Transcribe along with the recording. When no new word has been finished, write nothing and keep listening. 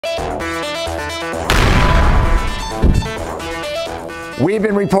We've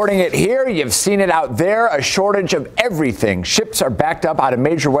been reporting it here. You've seen it out there. A shortage of everything. Ships are backed up out of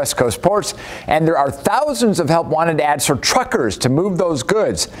major West Coast ports, and there are thousands of help wanted ads for truckers to move those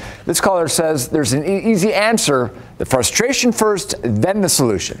goods. This caller says there's an easy answer. The frustration first, then the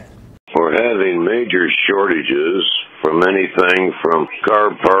solution. We're having major shortages from anything from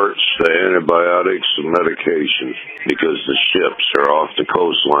car parts to antibiotics and medications because the ships are off the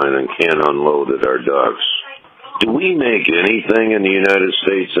coastline and can't unload at our docks. Do we make anything in the United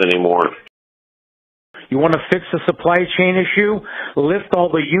States anymore? You want to fix the supply chain issue? Lift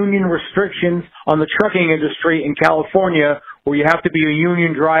all the union restrictions on the trucking industry in California, where you have to be a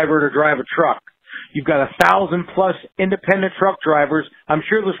union driver to drive a truck. You've got 1,000+ independent truck drivers. I'm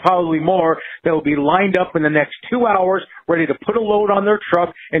sure there's probably more that will be lined up in the next 2 hours, ready to put a load on their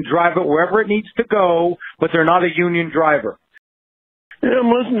truck and drive it wherever it needs to go, but they're not a union driver.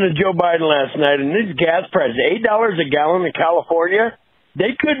 I'm listening to Joe Biden last night, and these gas prices, $8 a gallon in California,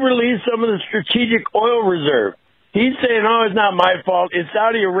 they could release some of the strategic oil reserve. He's saying, oh, it's not my fault. It's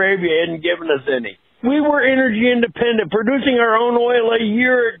Saudi Arabia isn't giving us any. We were energy independent, producing our own oil a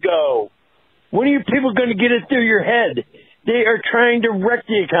year ago. When are you people going to get it through your head? They are trying to wreck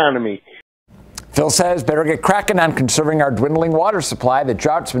the economy. Phil says better get cracking on conserving our dwindling water supply. The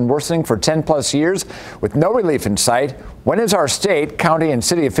drought's been worsening for 10+ years with no relief in sight. When is our state, county, and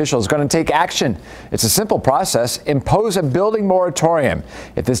city officials going to take action? It's a simple process. Impose a building moratorium.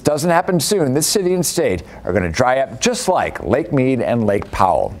 If this doesn't happen soon, this city and state are going to dry up just like Lake Mead and Lake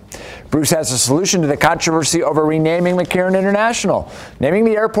Powell. Bruce has a solution to the controversy over renaming McCarran International. Naming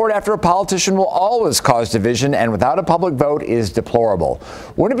the airport after a politician will always cause division, and without a public vote is deplorable.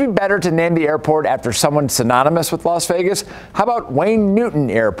 Wouldn't it be better to name the airport after someone synonymous with Las Vegas? How about Wayne Newton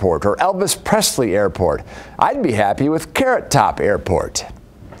Airport or Elvis Presley Airport? I'd be happy with Carrot Top Airport.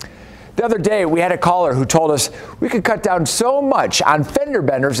 The other day, we had a caller who told us we could cut down so much on fender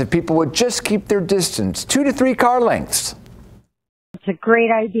benders if people would just keep their distance, 2 to 3 car lengths. It's a great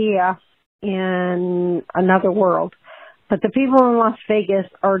idea in another world. But the people in Las Vegas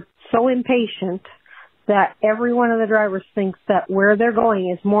are so impatient that every one of the drivers thinks that where they're going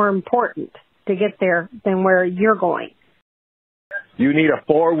is more important to get there than where you're going. You need a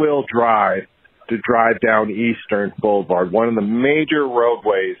 4-wheel drive to drive down Eastern Boulevard, one of the major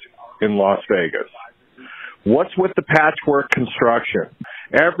roadways in Las Vegas. What's with the patchwork construction?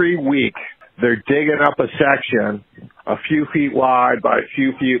 Every week, they're digging up a section a few feet wide by a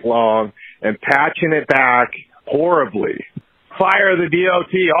few feet long and patching it back horribly. Fire the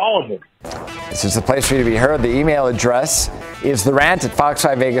DOT, all of them. This is the place for you to be heard. The email address is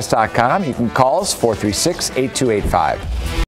therant@fox5vegas.com. You can call us 436-8285.